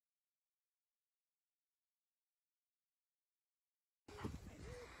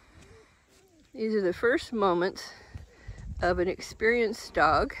These are the first moments of an experienced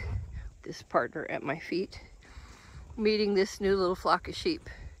dog, this partner at my feet, meeting this new little flock of sheep.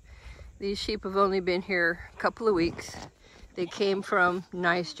 These sheep have only been here a couple of weeks. They came from,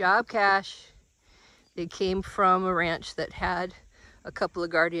 nice job, Cash. They came from a ranch that had a couple of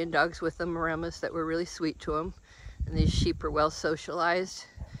guardian dogs with them, Maremmas, that were really sweet to them. And these sheep are well socialized,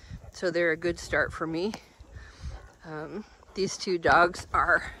 so they're a good start for me. These two dogs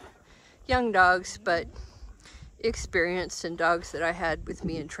are young dogs, but experienced, and dogs that I had with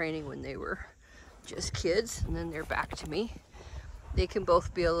me in training when they were just kids, and then they're back to me. They can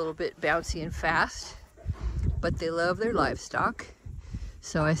both be a little bit bouncy and fast, but they love their livestock.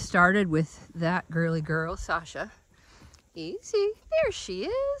 So I started with that girly girl, Sasha. Easy, there she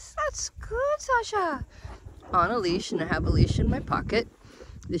is. That's good, Sasha. On a leash, and I have a leash in my pocket.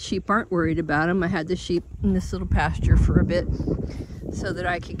 The sheep aren't worried about them. I had the sheep in this little pasture for a bit so that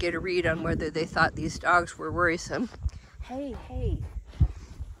I could get a read on whether they thought these dogs were worrisome. Hey, hey.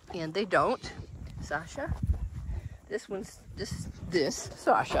 And they don't. Sasha. This one's this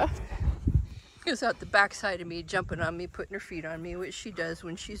Sasha is out the backside of me, jumping on me, putting her feet on me, which she does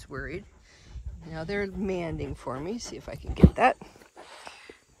when she's worried. Now they're manding for me. See if I can get that.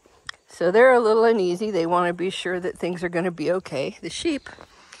 So they're a little uneasy. They want to be sure that things are going to be okay. The sheep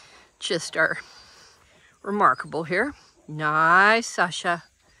just are remarkable here. Nice, Sasha.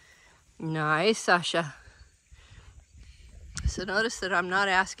 Nice, Sasha. So notice that I'm not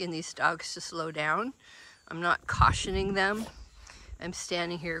asking these dogs to slow down. I'm not cautioning them. I'm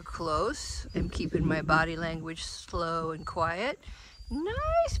standing here close. I'm keeping my body language slow and quiet.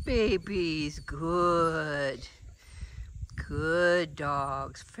 Nice babies. Good. Good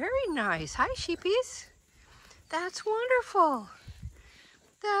dogs. Very nice. Hi, sheepies. That's wonderful.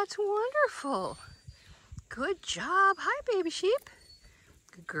 That's wonderful. Good job. Hi, baby sheep.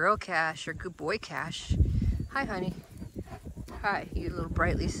 Good girl, Cash, or good boy, Cash. Hi, honey. Hi, you little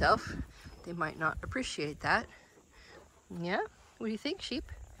brightly self. They might not appreciate that. Yeah? What do you think,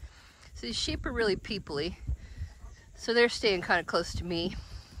 sheep? So these sheep are really peoply. So they're staying kind of close to me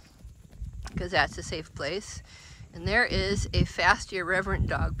because that's a safe place. And there is a fast, irreverent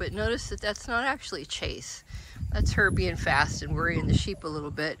dog, but notice that that's not actually Chase. That's her being fast and worrying the sheep a little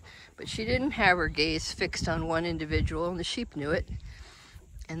bit, but she didn't have her gaze fixed on one individual, and the sheep knew it.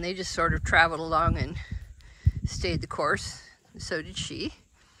 And they just sort of traveled along and stayed the course. So did she.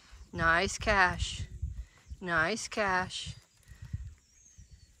 Nice, Cash. Nice, Cash.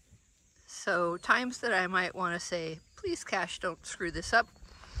 So times that I might want to say, please, Cash, don't screw this up,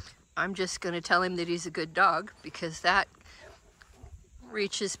 I'm just going to tell him that he's a good dog, because that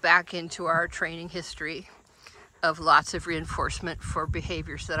reaches back into our training history of lots of reinforcement for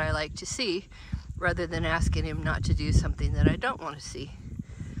behaviors that I like to see, rather than asking him not to do something that I don't want to see.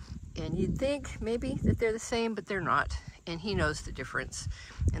 And you'd think maybe that they're the same, but they're not. And he knows the difference.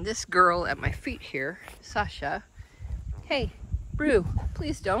 And this girl at my feet here, Sasha, hey, Brew,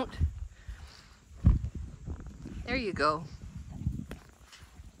 please don't. There you go.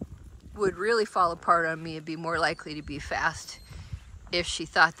 Would really fall apart on me and be more likely to be fast if she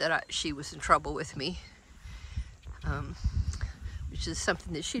thought that she was in trouble with me. Which is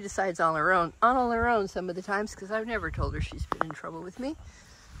something that she decides on her own some of the times, because I've never told her she's been in trouble with me.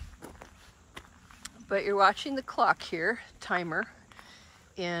 But you're watching the clock here, timer,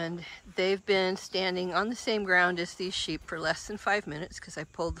 and they've been standing on the same ground as these sheep for less than 5 minutes, because I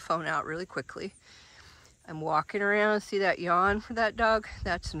pulled the phone out really quickly. I'm walking around. See that yawn for that dog?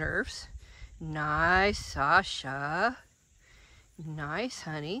 That's nerves. Nice, Sasha. Nice,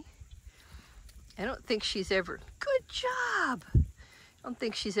 honey. I don't think she's ever, good job. I don't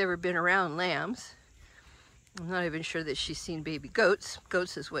think she's ever been around lambs. I'm not even sure that she's seen baby goats.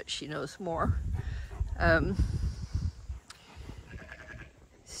 Goats is what she knows more.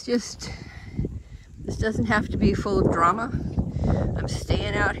 It's just, this doesn't have to be full of drama. I'm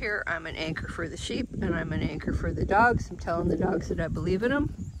staying out here. I'm an anchor for the sheep, and I'm an anchor for the dogs. I'm telling the dogs that I believe in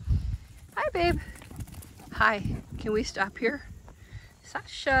them. Hi, babe. Hi. Can we stop here?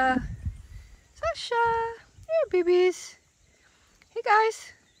 Sasha. Sasha. Hey, babies. Hey,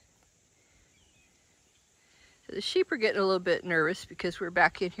 guys. So the sheep are getting a little bit nervous because we're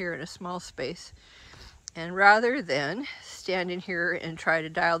back in here in a small space. And rather than stand in here and try to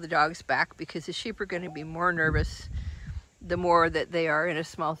dial the dogs back, because the sheep are going to be more nervous the more that they are in a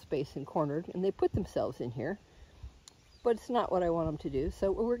small space and cornered, and they put themselves in here. But it's not what I want them to do.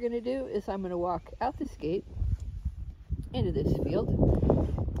 So what we're going to do is I'm going to walk out this gate into this field.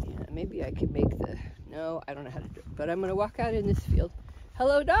 Yeah, maybe I can make the, no, I don't know how to do it, but I'm going to walk out in this field.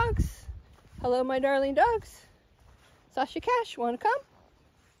 Hello, dogs. Hello, my darling dogs. Sasha, Cash, want to come?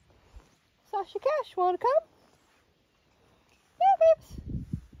 Sasha, Cash, wanna come? Yeah, babes.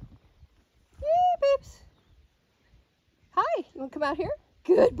 Yeah, babes. Hi, you wanna come out here?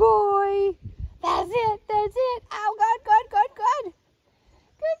 Good boy. That's it, that's it. Oh, good, good, good, good.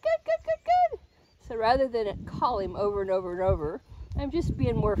 Good, good, good, good, good. So rather than call him over and over and over, I'm just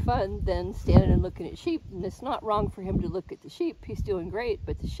being more fun than standing and looking at sheep. And it's not wrong for him to look at the sheep. He's doing great,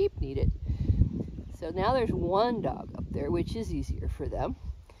 but the sheep need it. So now there's one dog up there, which is easier for them.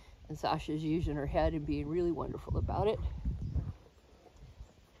 And Sasha's using her head and being really wonderful about it.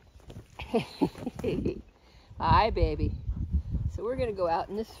 Hi, baby. So we're gonna go out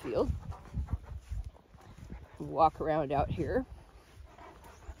in this field and walk around out here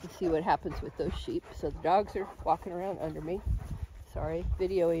and see what happens with those sheep. So the dogs are walking around under me. Sorry,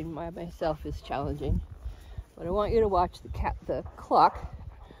 videoing myself is challenging. But I want you to watch the clock,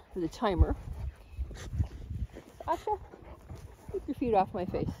 or the timer. Sasha, keep your feet off my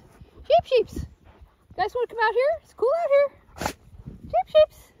face. Sheeps! You guys want to come out here? It's cool out here.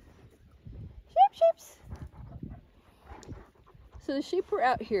 Sheeps! So the sheep were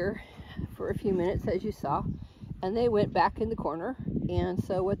out here for a few minutes, as you saw, and they went back in the corner. And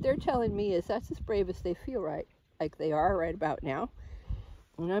so what they're telling me is that's as brave as they feel like they are right about now.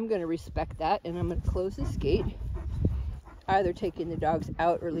 And I'm going to respect that, and I'm going to close this gate, either taking the dogs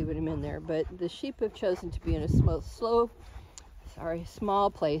out or leaving them in there. But the sheep have chosen to be in a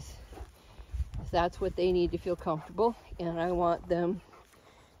small place. That's what they need to feel comfortable, and I want them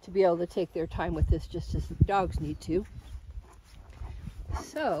to be able to take their time with this just as the dogs need to.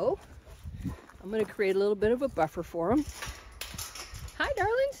 So I'm going to create a little bit of a buffer for them. Hi,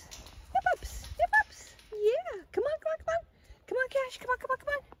 darlings. Hip ups, hip ups. Yeah, come on, come on, come on. Come on, Cash, come on, come on, come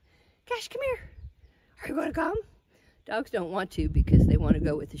on. Cash, come here. Are you going to come? Dogs don't want to because they want to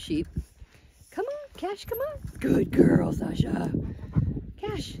go with the sheep. Come on, Cash, come on. Good girl, Sasha.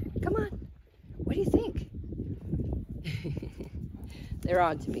 Cash, come on. What do you think? They're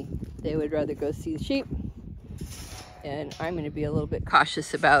on to me. They would rather go see the sheep. And I'm going to be a little bit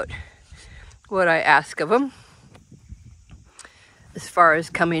cautious about what I ask of them as far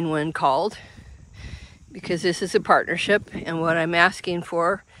as coming when called, because this is a partnership, and what I'm asking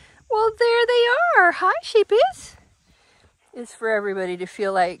for, well, there they are. Hi, sheepies. It's for everybody to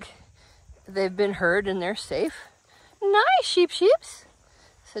feel like they've been heard and they're safe. Nice, sheeps.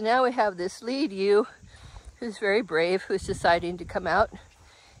 So now we have this lead ewe who's very brave, who's deciding to come out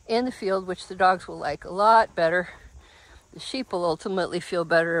in the field, which the dogs will like a lot better. The sheep will ultimately feel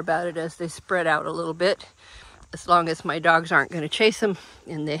better about it as they spread out a little bit, as long as my dogs aren't going to chase them,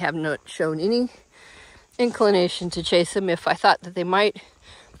 and they have not shown any inclination to chase them. If I thought that they might,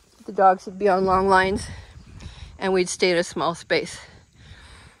 the dogs would be on long lines and we'd stay in a small space.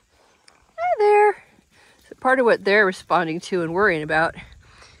 Hi there. So part of what they're responding to and worrying about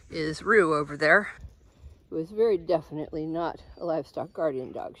is Rue over there, who is very definitely not a livestock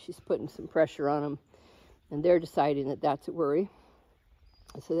guardian dog. She's putting some pressure on them, and they're deciding that that's a worry.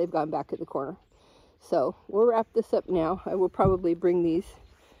 So they've gone back in the corner. So we'll wrap this up now. I will probably bring these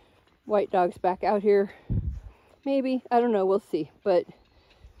white dogs back out here. Maybe, I don't know, we'll see. But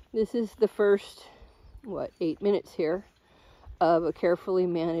this is the first, 8 minutes here of a carefully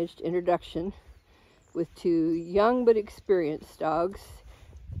managed introduction with two young but experienced dogs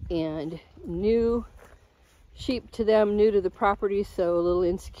and new sheep to them, new to the property, so a little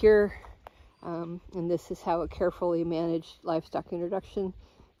insecure. And this is how a carefully managed livestock introduction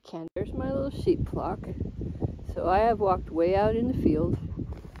can. There's my little sheep flock. So I have walked way out in the field.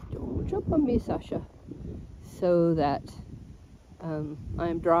 Don't jump on me, Sasha. So that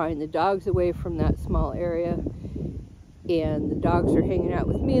I'm drawing the dogs away from that small area, and the dogs are hanging out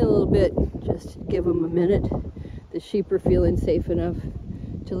with me a little bit, just to give them a minute. The sheep are feeling safe enough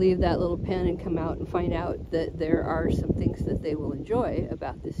to leave that little pen and come out and find out that there are some things that they will enjoy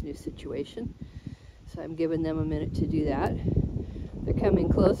about this new situation. So I'm giving them a minute to do that. They're coming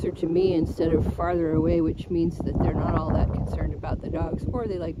closer to me instead of farther away, which means that they're not all that concerned about the dogs, or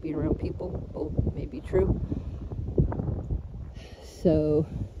they like being around people. Both may be true. So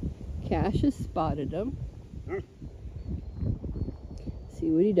Cash has spotted them.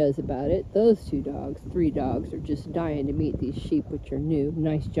 See what he does about it. Those two dogs, 3 dogs, are just dying to meet these sheep, which are new.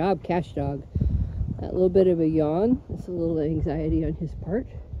 Nice job, Cash dog. That little bit of a yawn, that's a little anxiety on his part.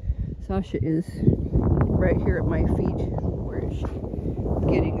 Sasha is right here at my feet, where she's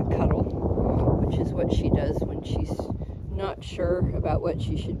getting a cuddle, which is what she does when she's not sure about what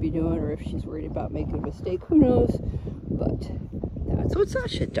she should be doing, or if she's worried about making a mistake, who knows. But that's what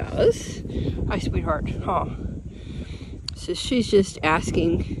Sasha does. Hi, sweetheart. Huh. So she's just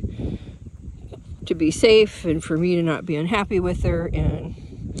asking to be safe and for me to not be unhappy with her, and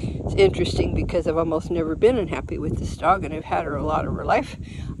It's interesting because I've almost never been unhappy with this dog, and I've had her a lot of her life.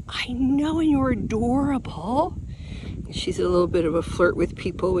 I know, and you're adorable. She's a little bit of a flirt with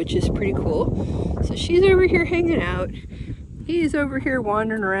people, which is pretty cool. So she's over here hanging out. He's over here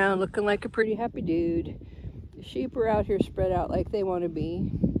wandering around looking like a pretty happy dude. The sheep are out here spread out like they want to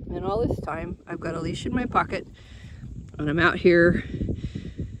be. And all this time, I've got a leash in my pocket, and I'm out here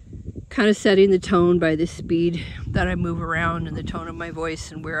kind of setting the tone by the speed that I move around and the tone of my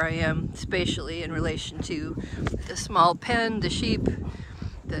voice and where I am spatially in relation to the small pen, the sheep,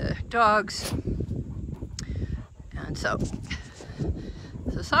 the dogs. And so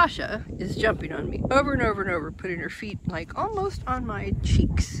Sasha is jumping on me over and over and over, putting her feet like almost on my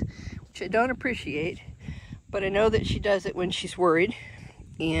cheeks, which I don't appreciate, but I know that she does it when she's worried,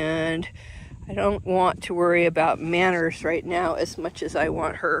 and I don't want to worry about manners right now as much as I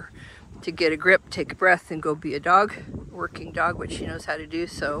want her to get a grip, take a breath, and go be a dog, working dog, which she knows how to do.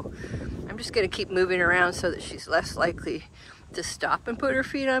 So I'm just going to keep moving around so that she's less likely to stop and put her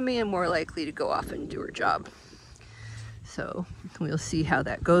feet on me and more likely to go off and do her job. So we'll see how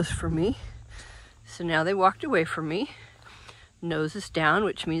that goes for me. So now they walked away from me. Nose is down,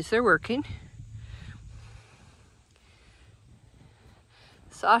 which means they're working.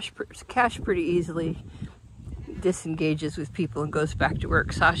 Cash pretty easily disengages with people and goes back to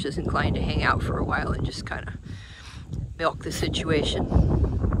work. Sasha's inclined to hang out for a while and just kind of milk the situation.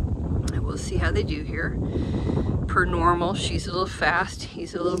 And we'll see how they do here. Per normal, she's a little fast.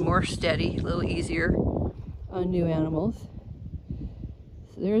 He's a little more steady, a little easier on new animals.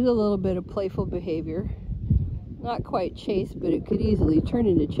 So there's a little bit of playful behavior. Not quite chase, but it could easily turn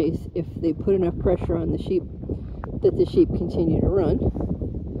into chase if they put enough pressure on the sheep that the sheep continue to run.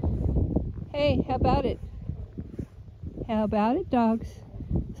 Hey, how about it? How about it, dogs?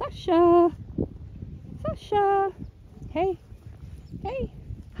 Sasha! Sasha! Hey! Hey!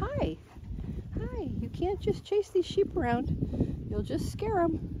 Hi! Hi! You can't just chase these sheep around. You'll just scare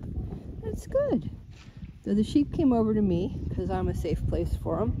them. That's good. So the sheep came over to me because I'm a safe place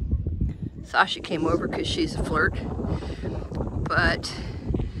for them. Sasha came over because she's a flirt. But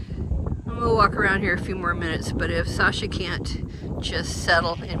we'll walk around here a few more minutes. But if Sasha can't just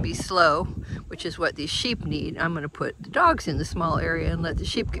settle and be slow, which is what these sheep need, I'm going to put the dogs in the small area and let the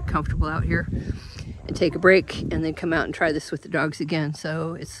sheep get comfortable out here and take a break and then come out and try this with the dogs again.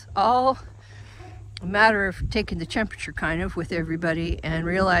 So it's all a matter of taking the temperature kind of with everybody and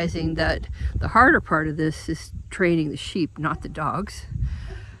realizing that the harder part of this is training the sheep, not the dogs.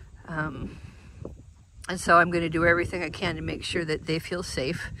 And so I'm going to do everything I can to make sure that they feel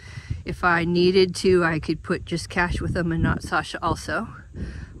safe. If I needed to, I could put just Cash with them and not Sasha also.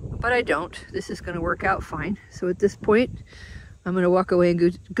 But I don't. This is going to work out fine. So at this point, I'm going to walk away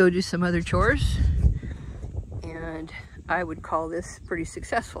and go do some other chores. And I would call this pretty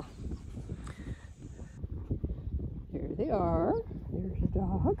successful. There they are. There's a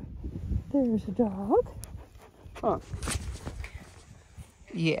dog. There's a dog. Huh.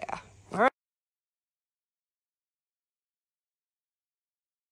 Yeah.